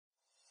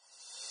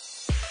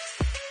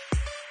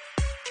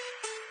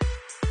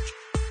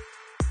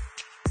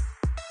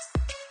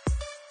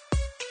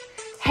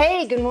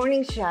Hey, good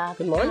morning, Chef.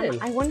 Good morning.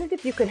 I wondered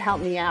if you could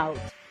help me out.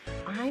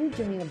 I'm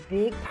doing a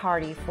big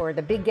party for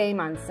the big game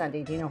on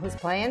Sunday. Do you know who's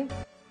playing?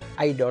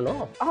 I don't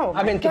know. Oh,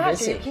 I've been too gosh,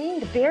 busy. are you kidding?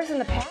 The Bears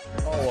and the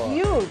Packers. Oh,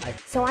 Huge.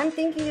 So I'm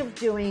thinking of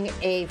doing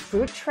a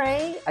fruit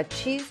tray, a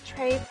cheese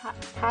tray,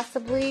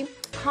 possibly,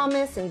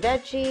 hummus and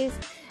veggies,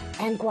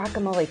 and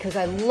guacamole, because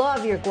I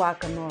love your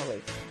guacamole.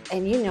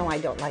 And you know I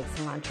don't like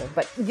cilantro,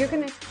 but you're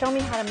going to show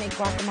me how to make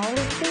guacamole,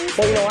 please?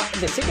 Well, you know what?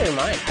 The secret of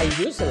mine, I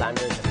use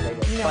cilantro as a flavor,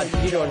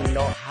 but you don't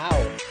know how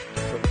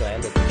to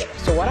blend it together.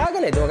 So what I'm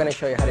going to do, I'm going to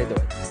show you how to do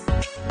it.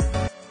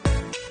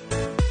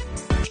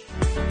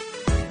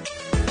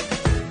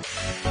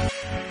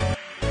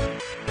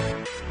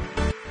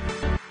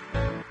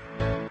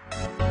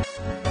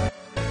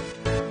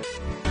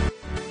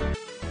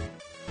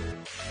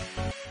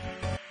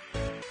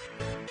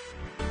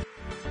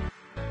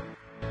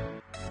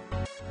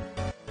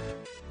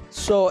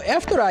 So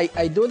after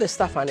I do the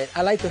stuff on it,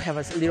 I like to have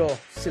a little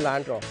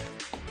cilantro.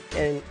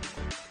 And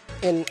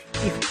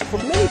if, for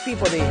many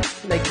people, they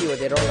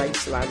don't like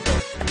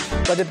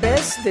cilantro. But the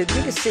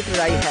biggest secret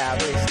I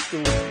have is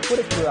to put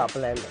it through a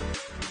blender.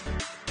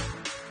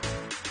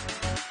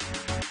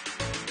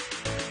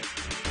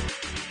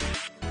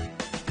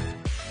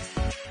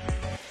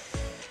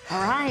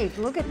 All right,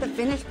 look at the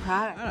finished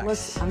product. Nice.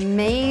 Looks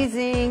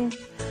amazing.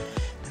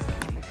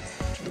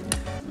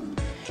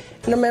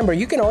 And remember,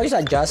 you can always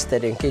adjust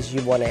it in case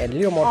you want to add a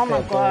little more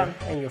pepper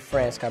and your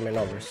friends coming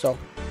over. So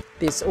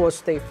this will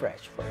stay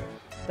fresh for you.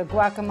 The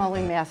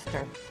guacamole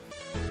master.